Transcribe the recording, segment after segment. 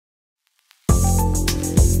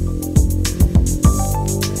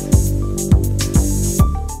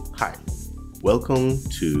Welcome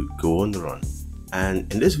to Go on the Run,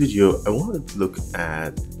 and in this video I want to look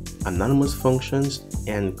at anonymous functions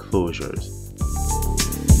and closures.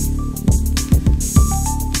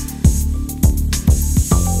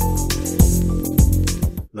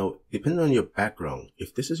 Now, depending on your background,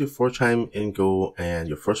 if this is your first time in Go and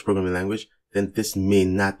your first programming language, then this may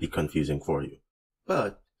not be confusing for you.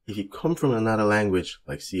 But if you come from another language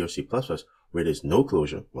like C or C++, where there's no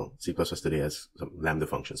closure, well, C++ today has some lambda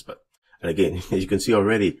functions, and again, as you can see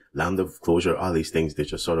already, lambda, closure, all these things, they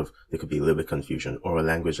just there could be a little bit confusion. Or a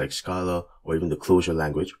language like Scala, or even the closure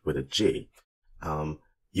language with a J,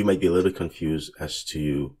 you might be a little bit confused as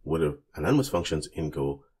to what are anonymous functions in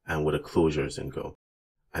Go and what are closures in Go.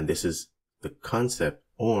 And this is the concept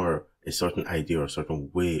or a certain idea or a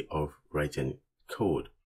certain way of writing code.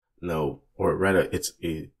 Now, or rather, it's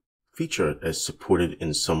a feature that's supported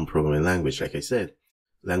in some programming language. Like I said,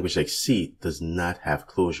 language like C does not have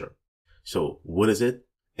closure. So what is it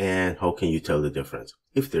and how can you tell the difference,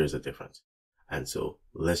 if there is a difference? And so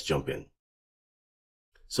let's jump in.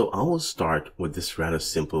 So I will start with this rather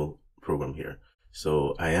simple program here.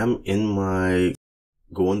 So I am in my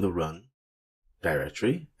Go on the Run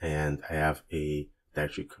directory, and I have a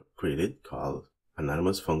directory created called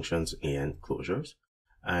anonymous functions and closures.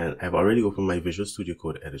 And I've already opened my Visual Studio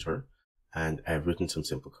Code editor, and I've written some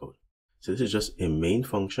simple code. So this is just a main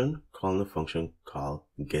function calling a function called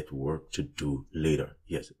get work to do later.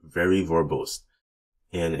 Yes, very verbose.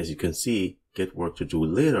 And as you can see, get work to do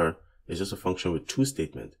later is just a function with two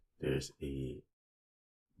statements. There's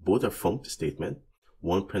both are funct statement.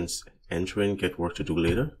 One prints entering get work to do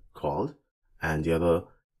later called, and the other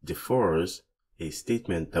defers a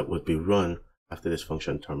statement that would be run after this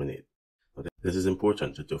function terminates. This is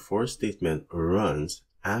important. The defer statement runs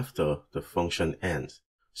after the function ends.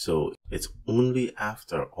 So it's only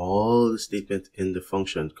after all the statements in the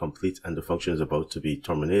function complete and the function is about to be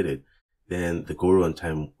terminated, then the Go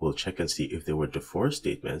runtime will check and see if there were defer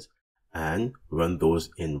statements and run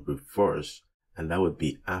those in reverse. And that would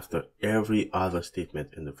be after every other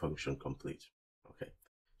statement in the function completes. Okay.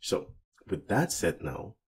 So with that said,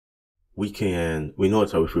 now we know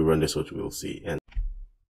how if we run this, what we will see.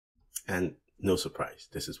 And no surprise,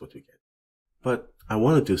 this is what we get. But I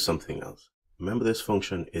want to do something else. Remember, this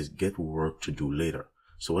function is get work to do later.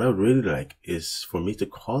 So what I would really like is for me to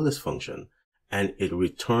call this function and it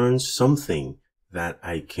returns something that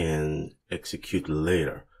I can execute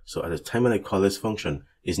later. So at the time when I call this function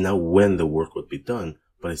is now when the work would be done,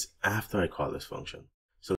 but it's after I call this function.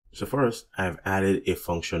 So first I've added a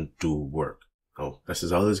function do work. Oh, this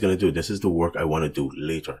is all it's going to do. This is the work I want to do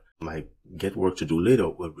later. My get work to do later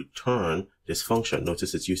will return this function.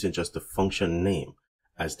 Notice it's using just the function name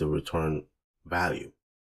as the return value.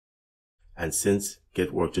 And since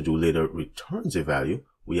get work to do later returns a value,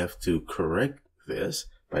 we have to correct this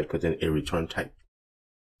by putting a return type.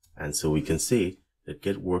 And so we can say that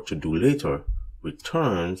get work to do later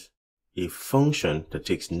returns a function that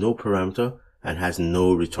takes no parameter and has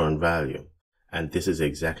no return value. And this is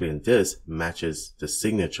exactly, and this matches the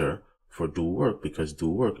signature for do work, because do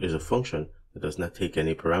work is a function that does not take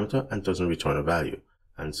any parameter and doesn't return a value.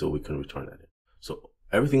 And so we can return that. So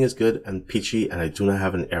everything is good and peachy, and I do not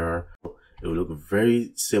have an error. It will look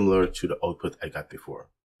very similar to the output I got before.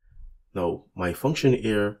 Now, my function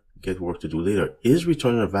here, get work to do later, is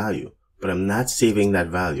returning a value, but I'm not saving that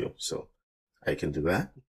value. So I can do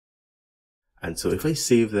that. And so if I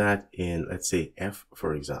save that in, let's say F,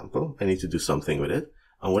 for example, I need to do something with it.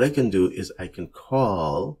 And what I can do is I can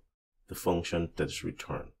call the function that is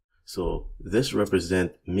returned. So this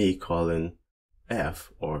represents me calling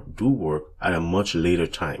F or do work at a much later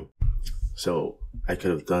time. So I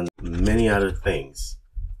could have done many other things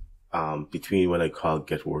between when I call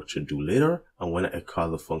get work to do later and when I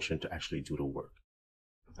call the function to actually do the work.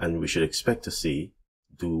 And we should expect to see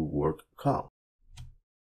do work call.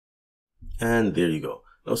 And there you go.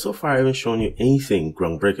 Now, so far I haven't shown you anything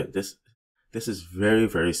groundbreaking. This is very,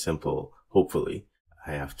 very simple. Hopefully,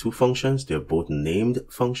 I have two functions. They're both named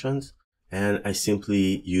functions, and I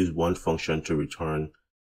simply use one function to return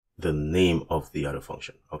the name of the other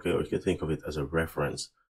function. Okay, or you can think of it as a reference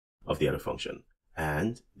of the other function.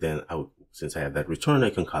 And then since I have that return, I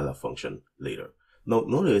can call that function later. Now,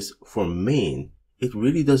 notice for main, it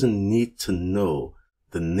really doesn't need to know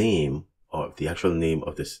the name or the actual name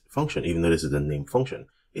of this function, even though this is the name function.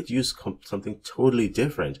 It used something totally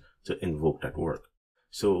different to invoke that work.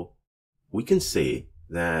 So we can say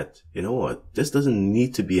that, you know what, this doesn't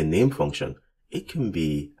need to be a name function. It can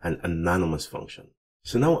be an anonymous function.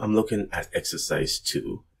 So now I'm looking at exercise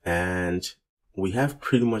 2, and we have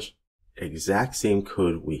pretty much exact same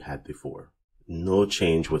code we had before. No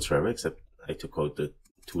change whatsoever, except I took out the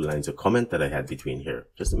 2 lines of comment that I had between here,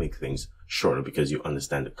 just to make things shorter, because you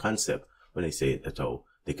understand the concept when I say that, oh,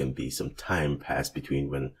 there can be some time passed between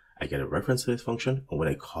when I get a reference to this function and when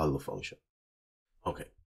I call the function. Okay,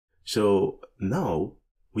 so now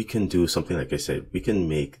we can do something like I said. We can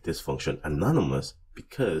make this function anonymous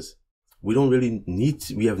because we don't really need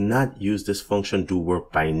to, we have not used this function do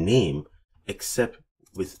work by name except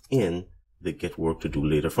within the get work to do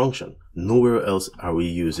later function. Nowhere else are we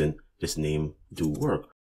using this name do work.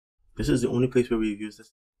 This is the only place where we use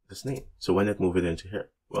this name. So why not move it into here?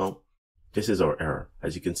 Well, this is our error.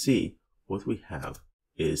 As you can see, what we have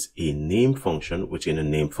is a name function within a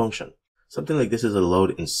name function. Something like this is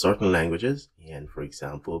allowed in certain languages. And for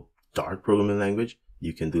example, Dart programming language,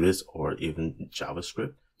 you can do this, or even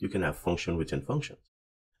JavaScript, you can have function within functions.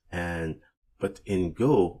 But in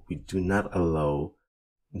Go, we do not allow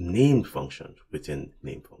named functions within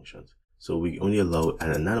named functions. So we only allow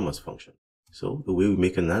an anonymous function. So the way we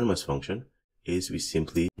make an anonymous function is we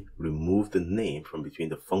simply remove the name from between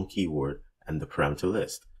the func keyword and the parameter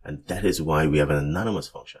list. And that is why we have an anonymous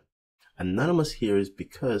function. Anonymous here is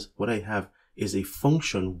because what I have is a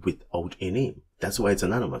function without a name. That's why it's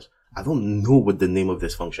anonymous. I don't know what the name of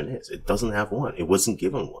this function is. It doesn't have one. It wasn't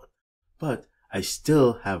given one. But I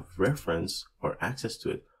still have reference or access to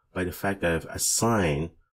it by the fact that I've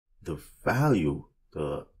assigned the value,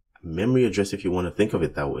 the memory address, if you want to think of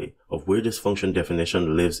it that way, of where this function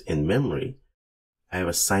definition lives in memory. I have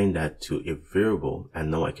assigned that to a variable,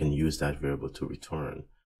 and now I can use that variable to return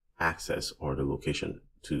access or the location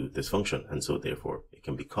to this function, and so therefore it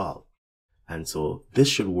can be called. And so this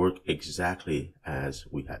should work exactly as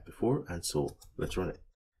we had before, and so let's run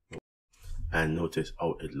it. And notice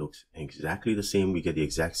how it looks exactly the same. We get the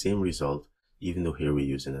exact same result, even though here we're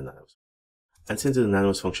using an anonymous. And since it's an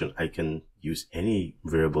anonymous function, I can use any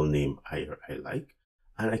variable name I like.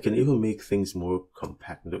 And I can even make things more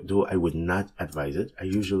compact, though I would not advise it. I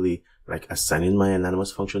usually like assigning my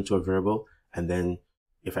anonymous function to a variable, and then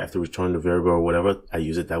if I have to return the variable or whatever, I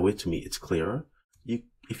use it that way. To me, it's clearer.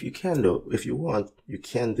 If you can though, if you want, you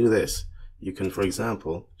can do this. You can, for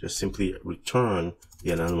example, just simply return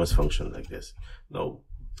the anonymous function like this. Now,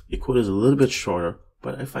 the code is a little bit shorter,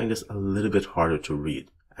 but I find this a little bit harder to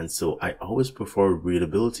read. And so I always prefer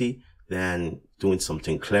readability than doing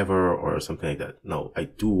something clever or something like that. No, I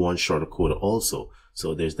do want shorter code also.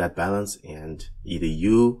 So there's that balance, and either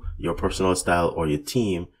you, your personal style, or your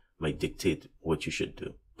team might dictate what you should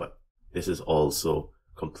do. But this is also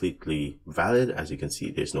completely valid. As you can see,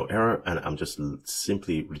 there's no error, and I'm just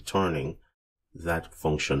simply returning that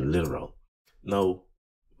function literal. Now,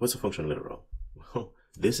 what's a function literal? Well,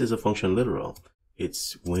 this is a function literal.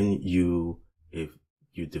 It's when if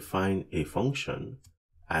you define a function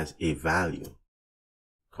as a value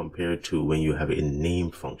compared to when you have a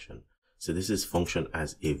named function. So this is function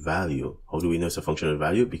as a value. How do we know it's a function of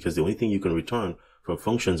value? Because the only thing you can return from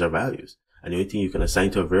functions are values. And the only thing you can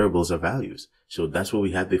assign to variables are values. So that's what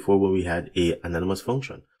we had before when we had a anonymous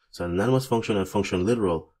function. So an anonymous function and function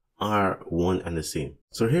literal are one and the same.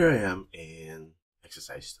 So here I am in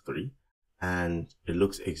exercise 3, and it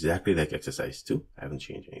looks exactly like exercise 2. I haven't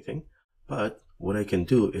changed anything. But what I can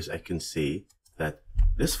do is I can say that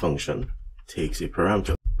this function takes a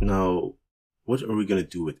parameter. Now, what are we going to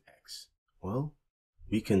do with x? Well,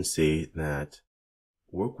 we can say that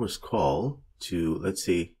work was called to, let's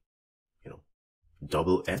say,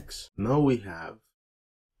 double x. Now we have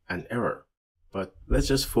an error, but let's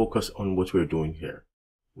just focus on what we're doing here.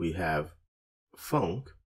 We have func,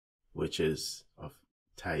 which is of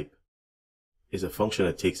type, is a function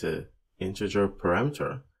that takes an integer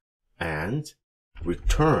parameter, and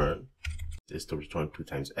return is to return 2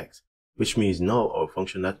 times x, which means now our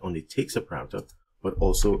function not only takes a parameter, but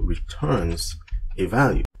also returns a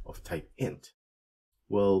value of type int.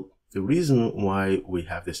 Well, the reason why we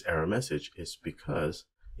have this error message is because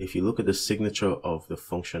if you look at the signature of the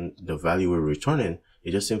function, the value we're returning,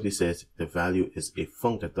 it just simply says the value is a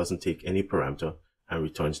func that doesn't take any parameter and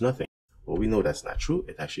returns nothing. Well, we know that's not true.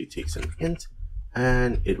 It actually takes an int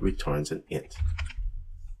and it returns an int.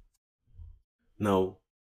 Now,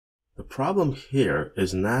 the problem here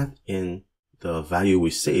is not in the value we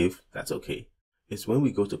save. That's okay. It's when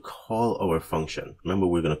we go to call our function. Remember,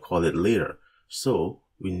 we're going to call it later. So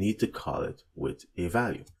we need to call it with a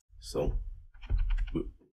value. So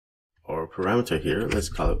our parameter here, let's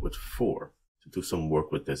call it with 4 to do some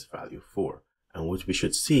work with this value 4. And what we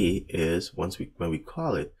should see is when we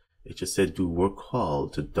call it, it just said do work call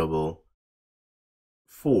to double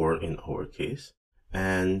 4 in our case.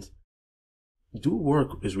 And do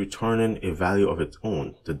work is returning a value of its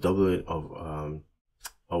own, the doubling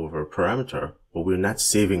our parameter, but we're not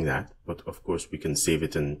saving that. But of course, we can save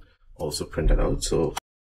it and also print that out. So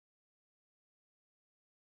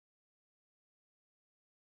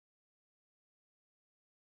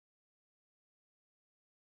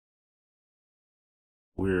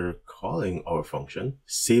we're calling our function,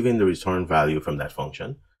 saving the return value from that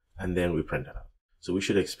function, and then we print that out. So we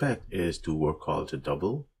should expect is do work call to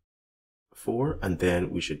double 4, and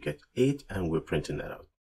then we should get 8, and we're printing that out.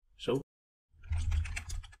 So,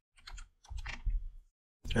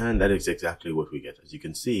 and that is exactly what we get. As you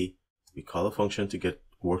can see, we call a function to get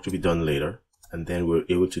work to be done later, and then we're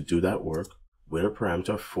able to do that work with a parameter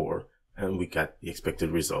of 4, and we got the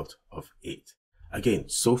expected result of 8. Again,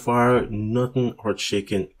 so far, nothing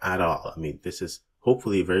earth-shaking at all. I mean, this is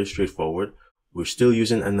hopefully very straightforward. We're still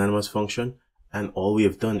using an anonymous function, and all we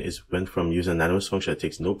have done is went from using an anonymous function that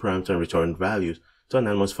takes no parameter and return values to an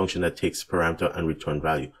anonymous function that takes parameter and return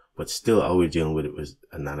value. But still, all we're dealing with it was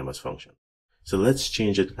an anonymous function. So let's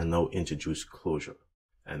change it and now introduce closure.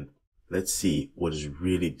 And let's see what is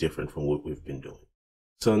really different from what we've been doing.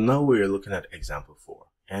 So now we're looking at example 4,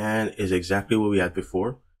 and it's exactly what we had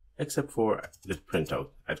before, except for the printout.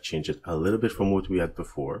 I've changed it a little bit from what we had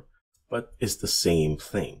before, but it's the same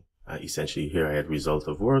thing. Essentially, here I had result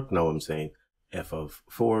of work. Now I'm saying f of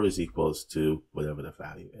 4 is equals to whatever the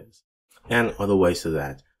value is. And otherwise to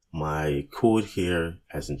that, my code here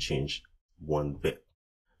hasn't changed one bit.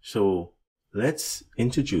 So let's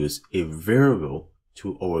introduce a variable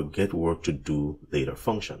to our get work to do later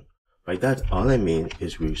function. By that, all I mean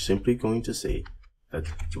is we're simply going to say that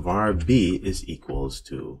var b is equals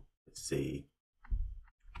to, let's say,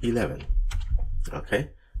 11.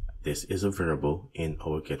 Okay, this is a variable in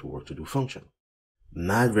our get work to do function.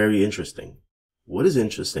 Not very interesting. What is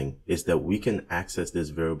interesting is that we can access this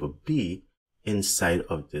variable b inside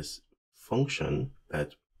of this function,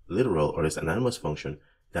 that literal or this anonymous function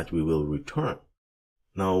that we will return.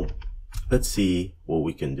 Now, let's see what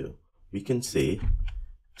we can do. We can say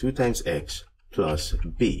 2 times x plus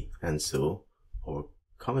b, and so our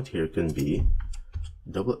comment here can be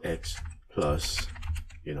double x plus,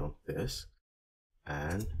 this,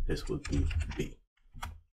 and this would be b.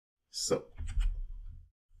 So,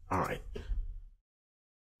 all right.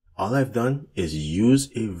 All I've done is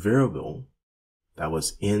use a variable that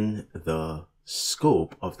was in the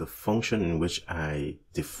scope of the function in which I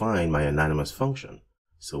define my anonymous function.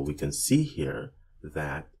 So we can see here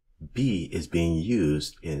that b is being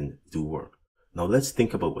used in do work. Now let's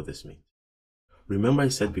think about what this means. Remember I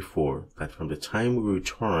said before that from the time we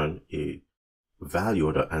return a value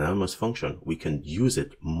or the anonymous function, we can use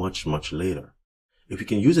it much later. If we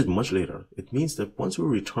can use it much later, it means that once we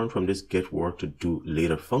return from this get work to do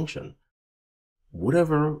later function,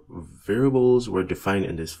 whatever variables were defined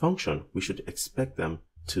in this function, we should expect them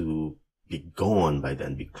to be gone by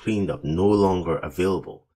then, be cleaned up, no longer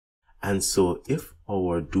available. And so if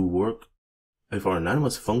our do work, if our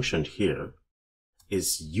anonymous function here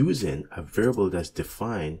is using a variable that's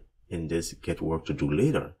defined in this get work to do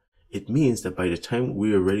later, it means that by the time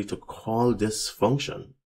we are ready to call this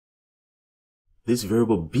function, this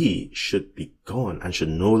variable b should be gone and should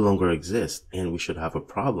no longer exist, and we should have a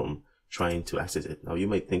problem trying to access it. Now you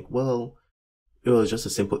might think, well, it was just a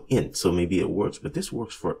simple int, so maybe it works, but this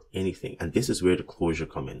works for anything, and this is where the closure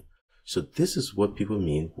come in. So this is what people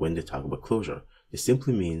mean when they talk about closure. They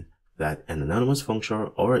simply mean that an anonymous function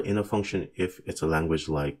or an inner function, if it's a language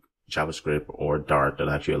like JavaScript or Dart that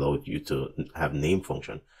actually allows you to have name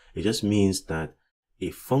function, it just means that a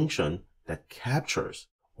function that captures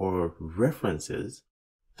or references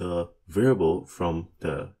the variable from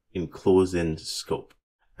the enclosing scope.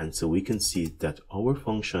 And so we can see that our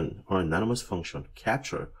function, our anonymous function,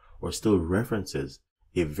 capture or still references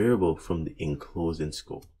a variable from the enclosing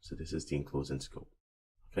scope. So this is the enclosing scope.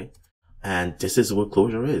 Okay. And this is what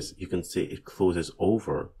closure is. You can say it closes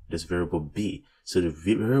over this variable b. So the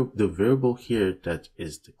variable here that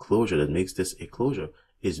is the closure, that makes this a closure,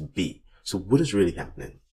 is b. So what is really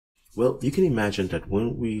happening? Well, you can imagine that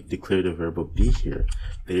when we declare the variable b here,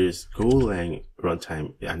 there's Golang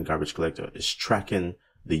runtime and garbage collector is tracking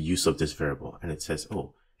the use of this variable. And it says,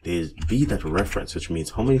 oh, there's b that reference, which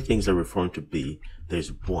means how many things are referring to b?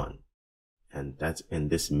 There's 1. And that's in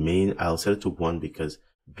this main, I'll set it to 1 because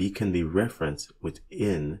b can be referenced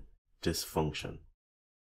within this function.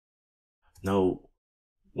 Now,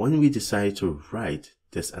 when we decide to write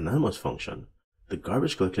this anonymous function, the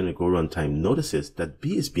garbage collector in the Go runtime notices that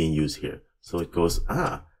b is being used here. So it goes,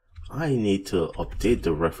 I need to update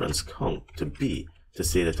the reference count to b to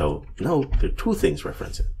say that, oh, no, there are 2 things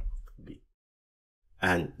referencing b.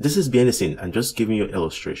 And this is behind the scene. I'm just giving you an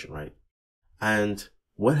illustration, right? And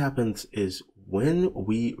what happens is when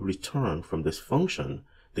we return from this function,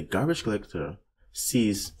 the garbage collector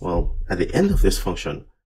sees, well, at the end of this function,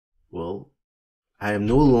 well, I am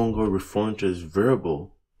no longer referring to this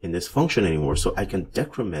variable in this function anymore, so I can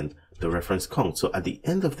decrement the reference count. So at the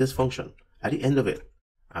end of this function, at the end of it,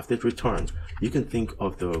 after it returns, you can think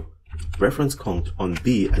of the reference count on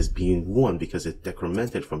B as being 1 because it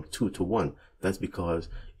decremented from 2 to 1. That's because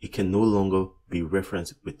it can no longer be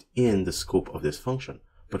referenced within the scope of this function.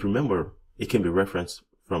 But remember, it can be referenced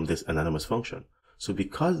from this anonymous function. So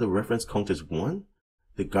because the reference count is 1,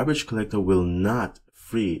 the garbage collector will not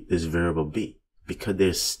free this variable B because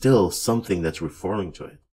there's still something that's referring to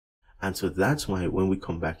it. And so that's why when we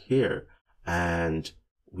come back here and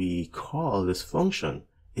we call this function,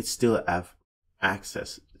 it still have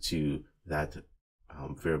access to that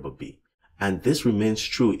variable B. And this remains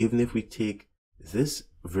true even if we take this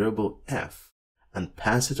variable f and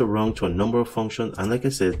pass it around to a number of functions. And like I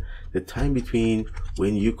said, the time between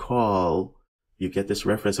when you call, you get this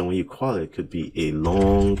reference, and when you call it could be a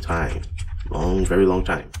long time, very long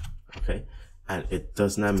time. Okay. And it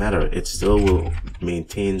does not matter. It still will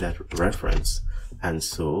maintain that reference. And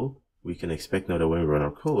so we can expect now that when we run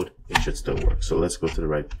our code, it should still work. So let's go to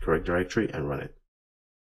the correct directory and run it.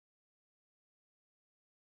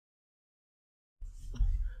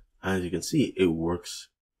 As you can see, it works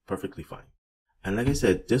perfectly fine. And like I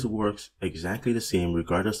said, this works exactly the same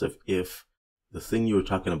regardless of if the thing you were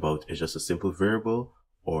talking about is just a simple variable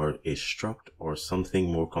or a struct or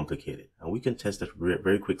something more complicated. And we can test that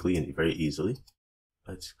very quickly and very easily.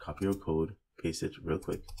 Let's copy our code, paste it real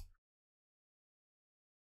quick.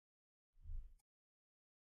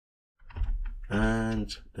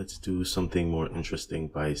 And let's do something more interesting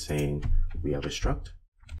by saying we have a struct.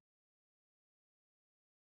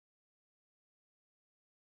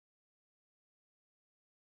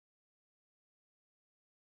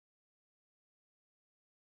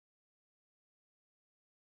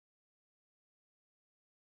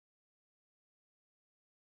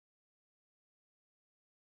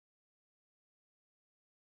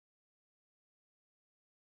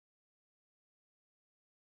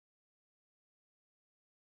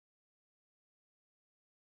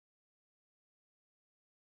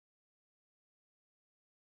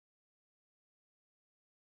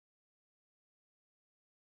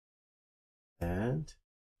 And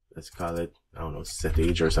let's call it, I don't know, set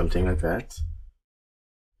age or something like that.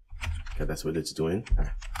 Okay, that's what it's doing.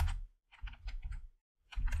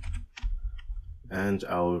 And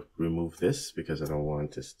I'll remove this because I don't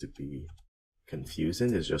want this to be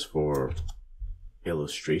confusing. It's just for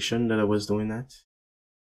illustration that I was doing that.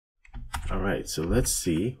 All right, so let's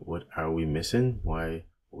see, what are we missing? Why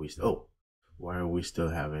are we still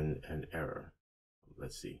having an error?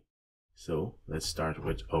 Let's see. So let's start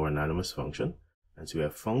with our anonymous function. And so we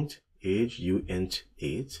have funct age uint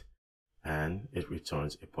 8, and it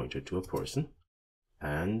returns a pointer to a person.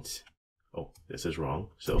 And oh, this is wrong.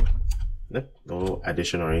 So no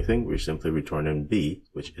addition or anything. We're simply returning B,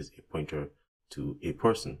 which is a pointer to a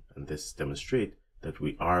person. And this demonstrates that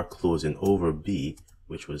we are closing over B,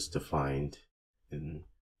 which was defined in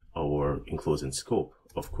our enclosing scope.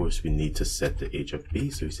 Of course, we need to set the age of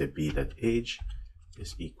B. So we say B.age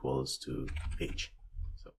is equals to age.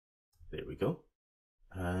 So there we go.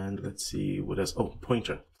 And let's see what else. Oh,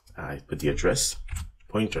 pointer. I put the address.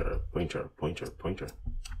 Pointer.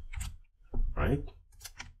 Right?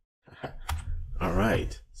 All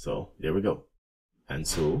right. So there we go. And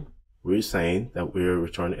so we're saying that we're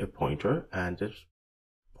returning a pointer, and this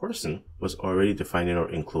person was already defined in our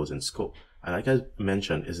enclosing scope. And like I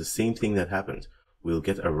mentioned, is the same thing that happens. We'll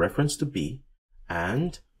get a reference to B,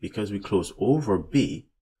 and because we close over B,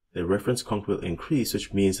 the reference count will increase,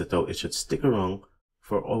 which means that it should stick around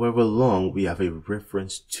for however long we have a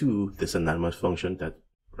reference to this anonymous function that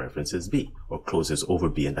references B or closes over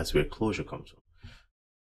B, and that's where closure comes from.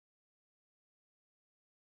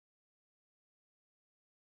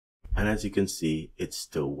 And as you can see, it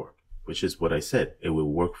still works, which is what I said. It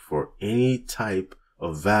will work for any type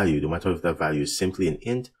of value, no matter if that value is simply an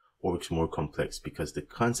int or it's more complex, because the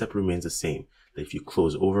concept remains the same. That if you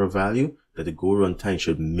close over a value, that the go runtime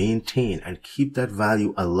should maintain and keep that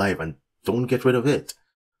value alive and don't get rid of it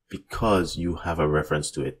because you have a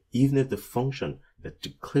reference to it. Even if the function that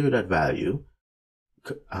declared that value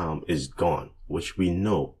is gone, which we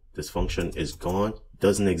know this function is gone,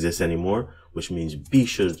 doesn't exist anymore, which means B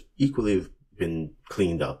should equally have been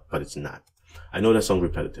cleaned up, but it's not. I know that sounds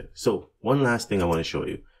repetitive. So one last thing I want to show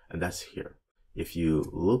you, and that's here. If you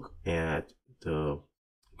look at the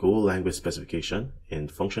Go language specification in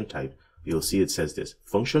function type, you'll see it says this: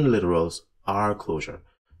 function literals are closure.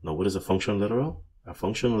 Now, what is a function literal? A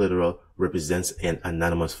function literal represents an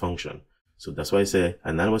anonymous function. So that's why I say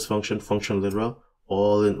anonymous function, function literal,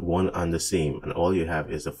 all in one and the same. And all you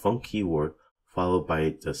have is the func keyword followed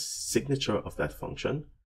by the signature of that function.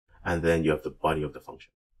 And then you have the body of the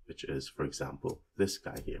function, which is, for example, this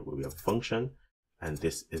guy here, where we have function, and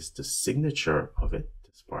this is the signature of it,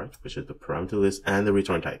 this part, which is the parameter list and the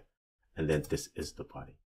return type. And then this is the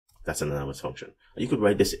body. That's an anonymous function. You could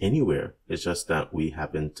write this anywhere. It's just that we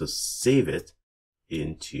happen to save it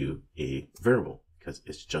into a variable because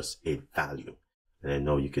it's just a value. And I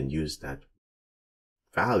know you can use that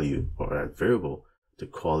value or that variable to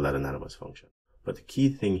call that anonymous function. But the key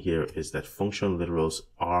thing here is that function literals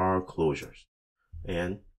are closures.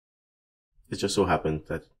 And it just so happens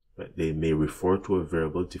that they may refer to a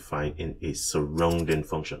variable defined in a surrounding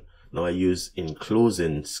function. Now I use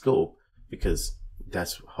enclosing scope because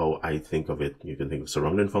that's how I think of it. You can think of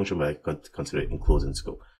surrounding function, but I consider it enclosing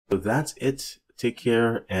scope. So that's it. Take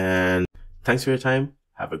care and thanks for your time.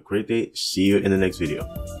 Have a great day. See you in the next video.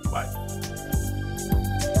 Bye.